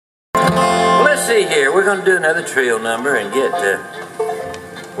see here. We're going to do another trio number and get.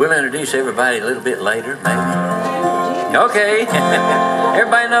 We'll introduce everybody a little bit later, maybe. Okay.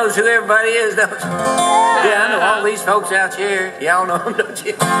 Everybody knows who everybody is, don't you? Yeah, I know all these folks out here. Y'all know them, don't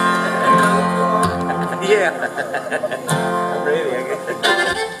you? Yeah. I'm ready, I guess.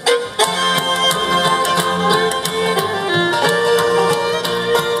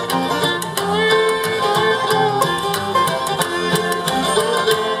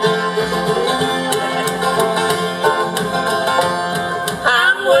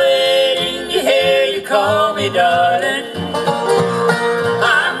 Call me darling,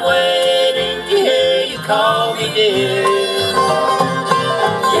 I'm waiting to hear you call me dear.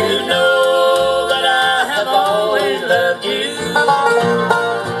 You know that I have always loved you.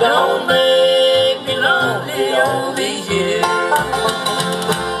 Don't make me lonely all these years.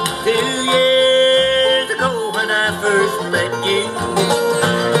 2 years ago when I first met you,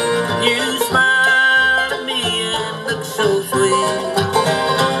 you smiled at me and looked so sweet.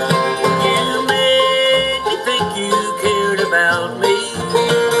 About me,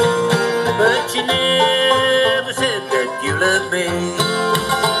 but you never said that you loved me.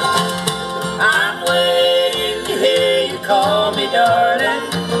 I'm waiting to hear you call me darling.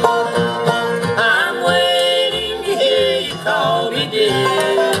 I'm waiting to hear you call me dear.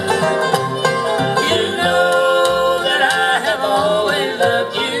 You know that I have always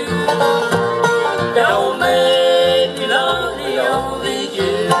loved you. Don't make me lonely all these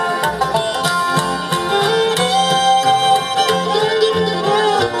years.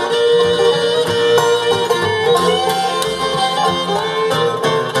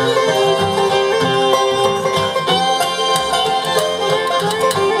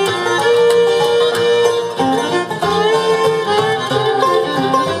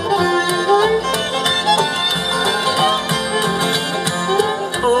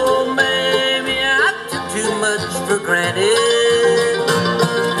 For granted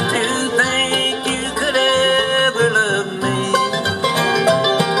to think you could ever love me.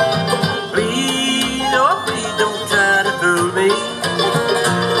 Please, oh please don't try to fool me.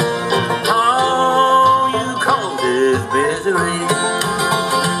 All you cause is misery.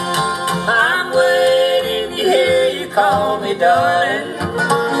 I'm waiting to hear you call me darling.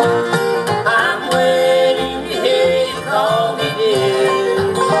 I'm waiting to hear you call me dear.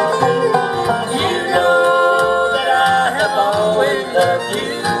 Love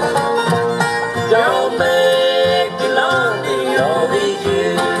you. Don't make me lonely all these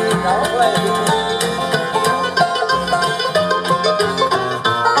years.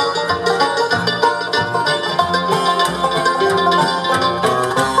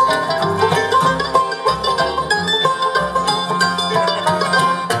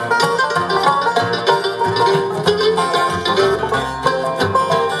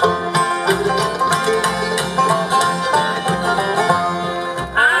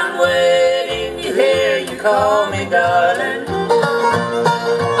 Call me darling,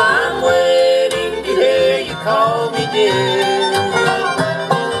 I'm waiting to hear you call me dear.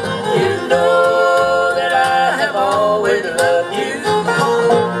 You know that I have always loved you.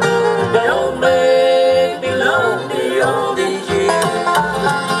 Don't make me lonely all these years.